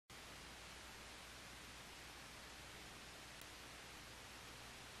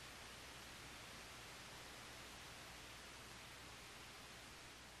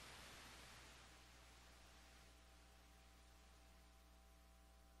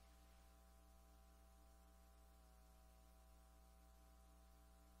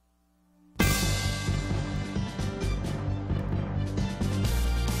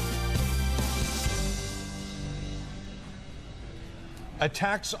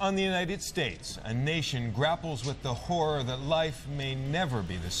Attacks on the United States. A nation grapples with the horror that life may never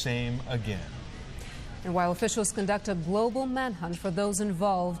be the same again. And while officials conduct a global manhunt for those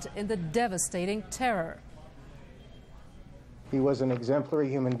involved in the devastating terror. He was an exemplary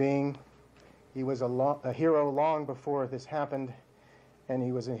human being. He was a hero long before this happened, and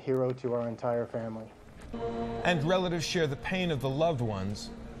he was a hero to our entire family. And relatives share the pain of the loved ones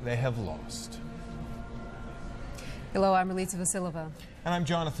they have lost. Hello, I'm Relitza Vasilova. And I'm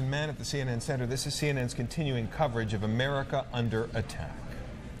Jonathan Mann at the CNN Center. This is CNN's continuing coverage of America under attack.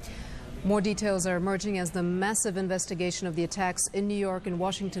 More details are emerging as the massive investigation of the attacks in New York and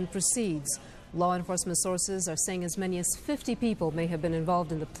Washington proceeds. Law enforcement sources are saying as many as 50 people may have been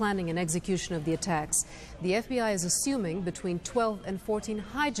involved in the planning and execution of the attacks. The FBI is assuming between 12 and 14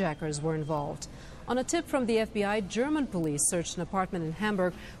 hijackers were involved. On a tip from the FBI, German police searched an apartment in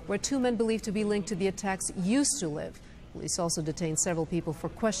Hamburg where two men believed to be linked to the attacks used to live. Police also detained several people for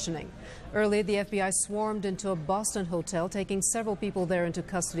questioning. Earlier, the FBI swarmed into a Boston hotel, taking several people there into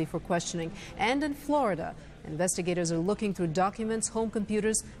custody for questioning. And in Florida, investigators are looking through documents, home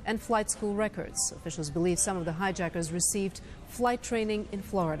computers, and flight school records. Officials believe some of the hijackers received flight training in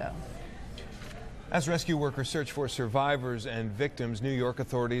Florida. As rescue workers search for survivors and victims, New York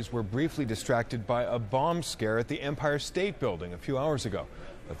authorities were briefly distracted by a bomb scare at the Empire State Building a few hours ago.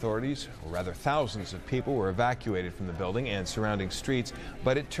 Authorities, or rather thousands of people, were evacuated from the building and surrounding streets,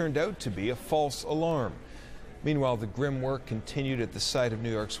 but it turned out to be a false alarm. Meanwhile, the grim work continued at the site of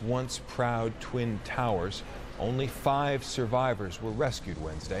New York's once proud Twin Towers. Only 5 survivors were rescued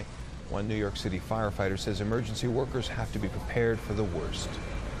Wednesday. One New York City firefighter says emergency workers have to be prepared for the worst.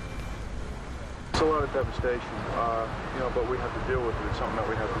 It's a lot of devastation, but we have to deal with it. It's something that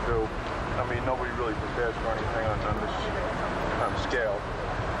we have to do. I mean, nobody really prepares for anything on this kind of scale.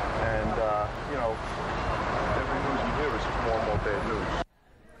 And, every news you hear is just more and more bad news.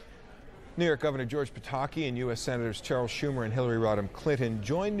 New York Governor George Pataki and U.S. Senators Charles Schumer and Hillary Rodham Clinton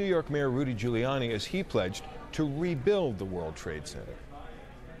joined New York Mayor Rudy Giuliani as he pledged to rebuild the World Trade Center.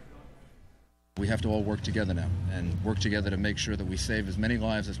 We have to all work together now and work together to make sure that we save as many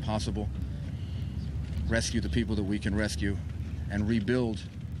lives as possible, rescue the people that we can rescue, and rebuild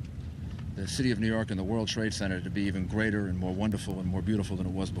the city of New York and the World Trade Center to be even greater and more wonderful and more beautiful than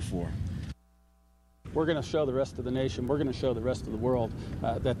it was before. We're going to show the rest of the nation, we're going to show the rest of the world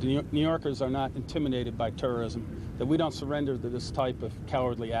that the New Yorkers are not intimidated by terrorism, that we don't surrender to this type of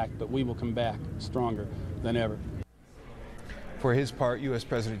cowardly act, but we will come back stronger than ever. For his part, U.S.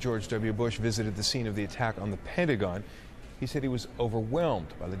 President George W. Bush visited the scene of the attack on the Pentagon. He said he was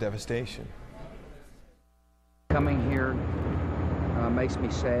overwhelmed by the devastation. Coming here makes me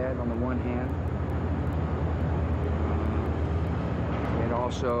sad on the one hand. It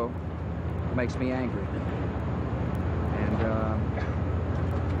also makes me angry. And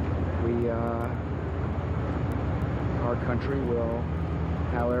our country will,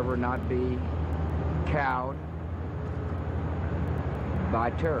 however, not be cowed by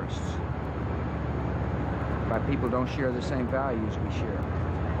terrorists, by people who don't share the same values we share,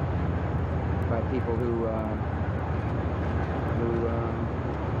 by people who are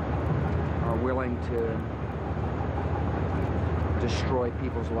willing to destroy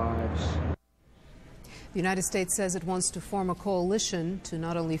people's lives. The United States says it wants to form a coalition to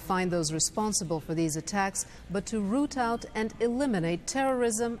not only find those responsible for these attacks, but to root out and eliminate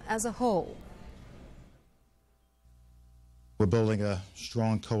terrorism as a whole. We're building a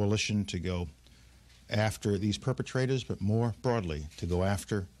strong coalition to go after these perpetrators, but more broadly, to go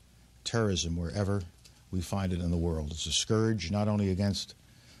after terrorism wherever we find it in the world. It's a scourge not only against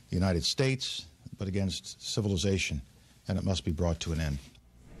the United States, but against civilization, and it must be brought to an end.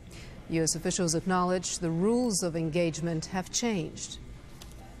 U.S. officials acknowledge the rules of engagement have changed.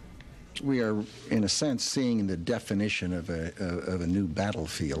 We are, in a sense, seeing the definition of a new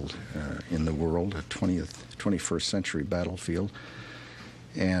battlefield in the world, a 21st century battlefield.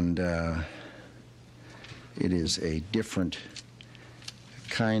 And it is a different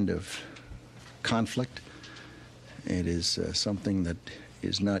kind of conflict. It is something that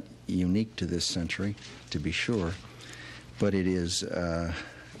is not unique to this century, to be sure, but it is,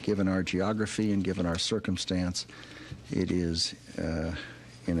 given our geography and given our circumstance, it is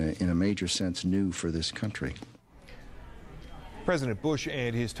in a major sense new for this country. President Bush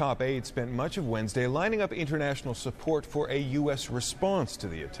and his top aides spent much of Wednesday lining up international support for a U.S. response to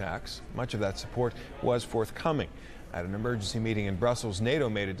the attacks. Much of that support was forthcoming. At an emergency meeting in Brussels, NATO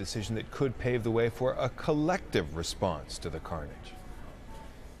made a decision that could pave the way for a collective response to the carnage.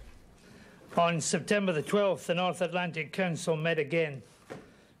 On September the 12th, the North Atlantic Council met again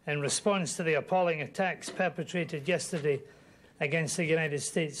in response to the appalling attacks perpetrated yesterday against the United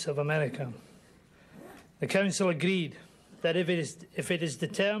States of America. The Council agreed that if it is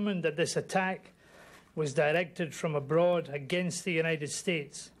determined that this attack was directed from abroad against the United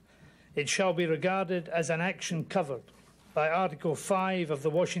States, it shall be regarded as an action covered by Article 5 of the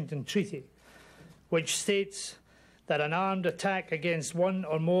Washington Treaty, which states that an armed attack against one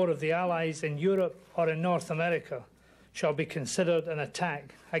or more of the Allies in Europe or in North America shall be considered an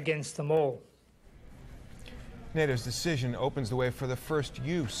attack against them all. NATO's decision opens the way for the first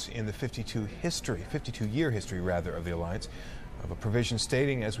use in the 52-year history of the alliance of a provision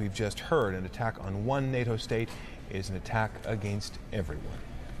stating, as we've just heard, an attack on one NATO state is an attack against everyone.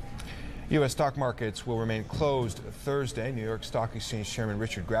 U.S. stock markets will remain closed Thursday. New York Stock Exchange Chairman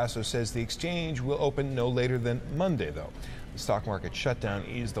Richard Grasso says the exchange will open no later than Monday, though. The stock market shutdown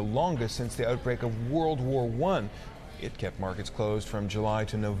is the longest since the outbreak of World War I. It kept markets closed from July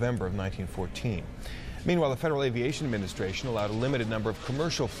to November of 1914. Meanwhile, the Federal Aviation Administration allowed a limited number of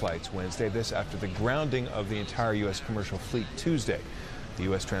commercial flights Wednesday, this after the grounding of the entire U.S. commercial fleet Tuesday. The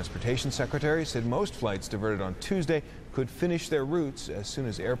U.S. Transportation Secretary said most flights diverted on Tuesday could finish their routes as soon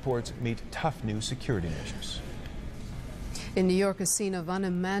as airports meet tough new security measures. In New York, a scene of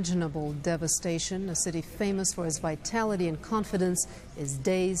unimaginable devastation. A city famous for its vitality and confidence is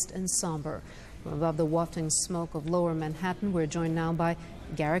dazed and somber. From above the wafting smoke of lower Manhattan, we're joined now by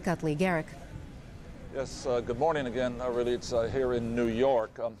Garrick Utley. Garrick. Yes, good morning again. Really, it's here in New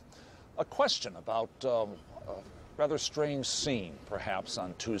York. A question about a rather strange scene, perhaps,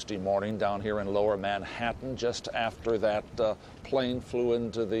 on Tuesday morning down here in lower Manhattan, just after that plane flew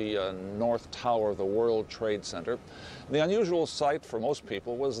into the North Tower of the World Trade Center. And the unusual sight for most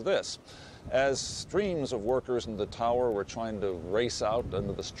people was this. As streams of workers in the tower were trying to race out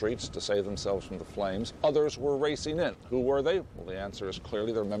into the streets to save themselves from the flames, others were racing in. Who were they? Well, the answer is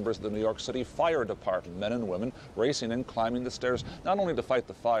clearly they're members of the New York City Fire Department, men and women racing in, climbing the stairs, not only to fight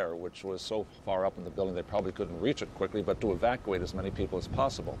the fire, which was so far up in the building they probably couldn't reach it quickly, but to evacuate as many people as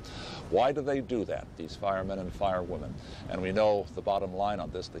possible. Why do they do that, these firemen and firewomen? And we know the bottom line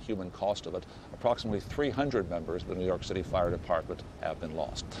on this, the human cost of it. Approximately 300 members of the New York City Fire Department have been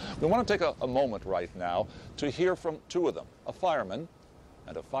lost. We want to take a moment right now to hear from two of them, a fireman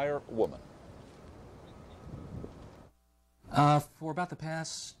and a firewoman. For about the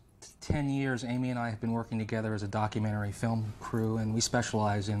past 10 years, Amy and I have been working together as a documentary film crew, and we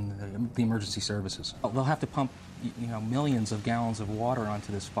specialize in the emergency services. They'll have to pump, millions of gallons of water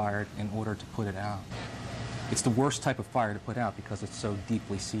onto this fire in order to put it out. It's the worst type of fire to put out because it's so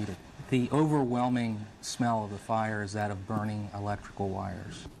deeply seated. The overwhelming smell of the fire is that of burning electrical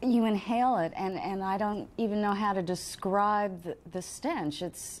wires. You inhale it, and I don't even know how to describe the stench.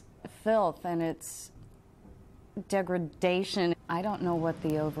 It's filth and it's degradation. I don't know what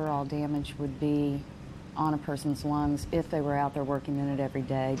the overall damage would be on a person's lungs if they were out there working in it every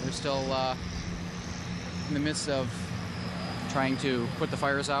day. We're still in the midst of trying to put the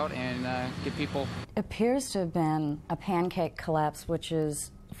fires out and get people. It appears to have been a pancake collapse, which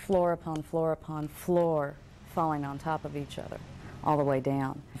is floor upon floor upon floor falling on top of each other all the way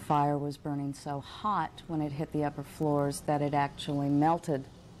down. The fire was burning so hot when it hit the upper floors that it actually melted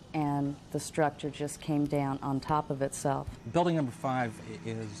and the structure just came down on top of itself. Building number 5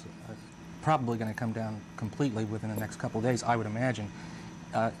 is probably going to come down completely within the next couple of days, I would imagine.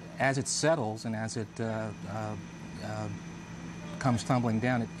 As it settles and as it comes tumbling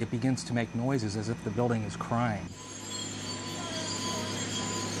down, it begins to make noises as if the building is crying.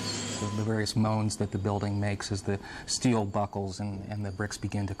 The various moans that the building makes as the steel buckles and the bricks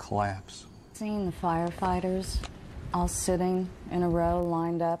begin to collapse. Seeing the firefighters all sitting in a row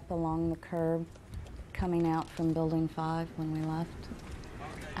lined up along the curb coming out from Building 5 when we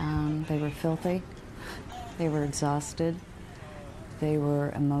left. They were filthy. They were exhausted. They were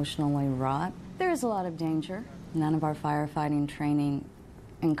emotionally wrought. There is a lot of danger. None of our firefighting training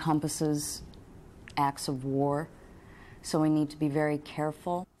encompasses acts of war, so we need to be very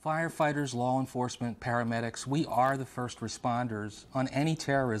careful. Firefighters, law enforcement, paramedics, we are the first responders on any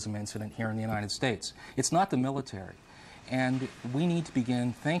terrorism incident here in the United States. It's not the military. And we need to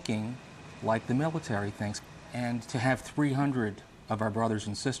begin thinking like the military thinks. And to have 300 of our brothers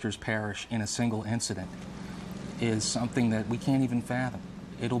and sisters perish in a single incident is something that we can't even fathom.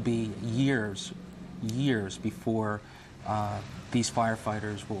 It'll be years before these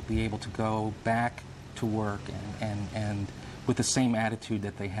firefighters will be able to go back to work and with the same attitude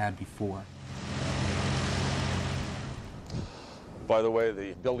that they had before. By the way,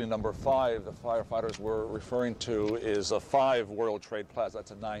 the building number 5 the firefighters were referring to is a 5 World Trade Plaza.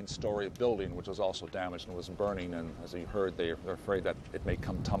 That's a 9-story building, which was also damaged and was burning. And as you heard, they're afraid that it may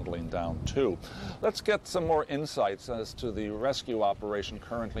come tumbling down, too. Let's get some more insights as to the rescue operation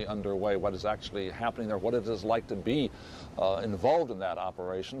currently underway, what is actually happening there, what it is like to be involved in that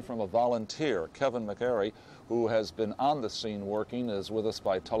operation from a volunteer. Kevin McGarry, who has been on the scene working, is with us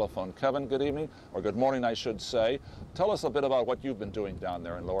by telephone. Kevin, good evening, or good morning, I should say. Tell us a bit about what you've been doing down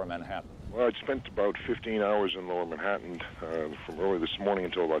there in Lower Manhattan. Well, I spent about 15 hours in Lower Manhattan from early this morning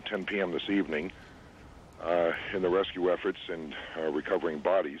until about 10 p.m. this evening in the rescue efforts and recovering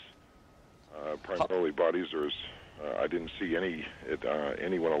bodies, primarily bodies. I didn't see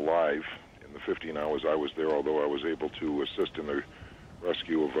anyone alive in the 15 hours I was there, although I was able to assist in the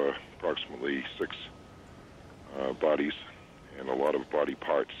rescue of approximately 6 bodies and a lot of body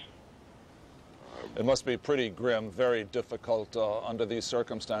parts. It must be pretty grim, very difficult under these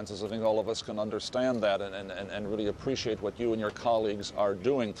circumstances. I think all of us can understand that and really appreciate what you and your colleagues are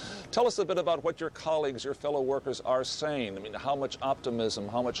doing. Tell us a bit about what your colleagues, your fellow workers are saying. I mean, how much optimism,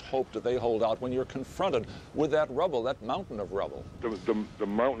 how much hope do they hold out when you're confronted with that rubble, that mountain of rubble? The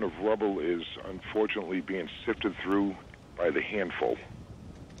mountain of rubble is unfortunately being sifted through by the handful.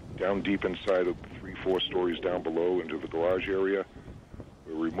 Down deep inside of 3-4 stories down below into the garage area,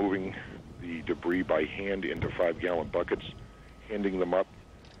 we're removing the debris by hand into 5-gallon buckets, handing them up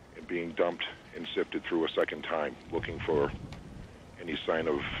and being dumped and sifted through a second time, looking for any sign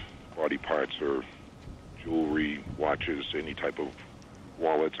of body parts or jewelry, watches, any type of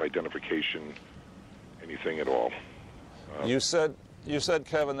wallets, identification, anything at all. You said,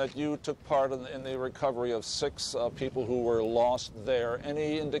 Kevin, that you took part in the recovery of 6 people who were lost there.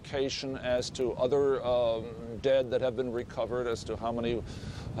 Any indication as to other dead that have been recovered, as to how many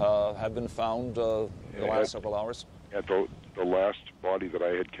have been found in the last several hours? At the last body that I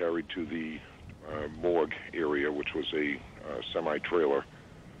had carried to the morgue area, which was a semi-trailer,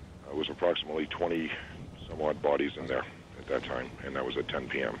 was approximately 20-some-odd bodies in there at that time, and that was at 10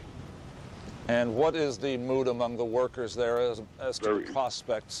 p.m. And what is the mood among the workers there as to the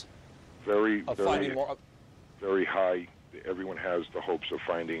prospects of finding more? Very high. Everyone has the hopes of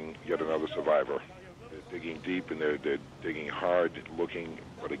finding yet another survivor. They're digging deep and they're digging hard, looking,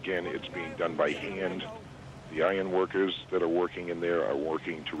 but again, it's being done by hand. The iron workers that are working in there are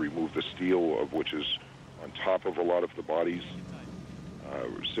working to remove the steel, of which is on top of a lot of the bodies.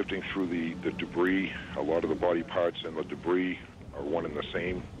 Sifting through the debris, a lot of the body parts and the debris are one and the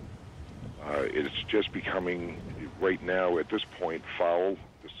same. It's just becoming, right now, at this point, foul.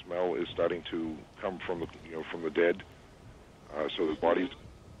 The smell is starting to come from the dead. So the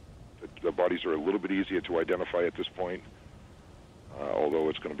bodies are a little bit easier to identify at this point, although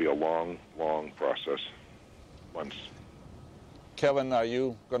it's going to be a long, long process, months. Kevin, are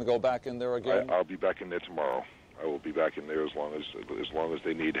you going to go back in there again? I'll be back in there tomorrow. I will be back in there as long as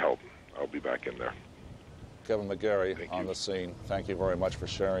they need help. I'll be back in there. Kevin McGarry on the scene. Thank you very much for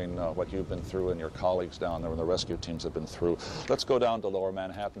sharing what you've been through and your colleagues down there and the rescue teams have been through. Let's go down to Lower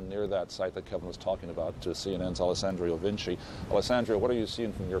Manhattan, near that site that Kevin was talking about, to CNN's Alessandro Vinci. Alessandro, what are you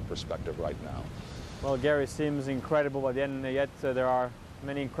seeing from your perspective right now? Well, Gary, seems incredible, but yet there are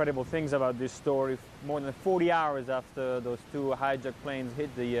many incredible things about this story. More than 40 hours after those 2 hijacked planes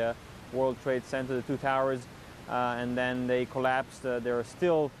hit the World Trade Center, the 2 towers, and then they collapsed. There are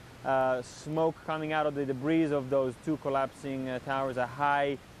still smoke coming out of the debris of those 2 collapsing towers, a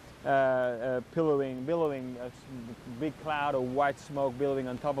high billowing big cloud of white smoke billowing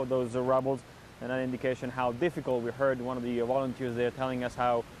on top of those rubbles, and an indication how difficult. We heard one of the volunteers there telling us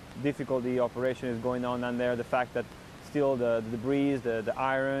how difficult the operation is going on down there, the fact that still the debris, the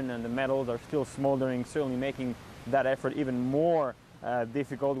iron and the metals are still smoldering, certainly making that effort even more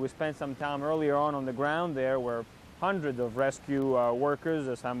difficult. We spent some time earlier on the ground there where hundreds of rescue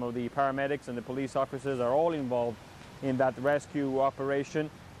workers, some of the paramedics and the police officers are all involved in that rescue operation.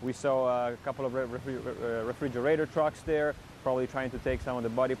 We saw a couple of refrigerator trucks there, probably trying to take some of the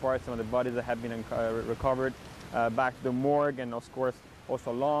body parts, some of the bodies that have been recovered back to the morgue, and of course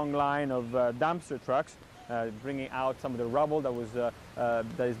also a long line of dumpster trucks bringing out some of the rubble that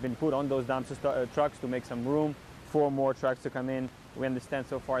has been put on those dumpster trucks to make some room for more trucks to come in. We understand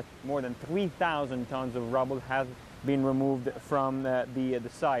so far more than 3,000 tons of rubble has been removed from the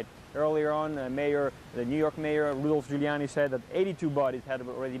site. Earlier on, the New York Mayor Rudolph Giuliani said that 82 bodies had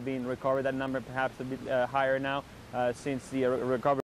already been recovered. That number perhaps a bit higher now since the recovery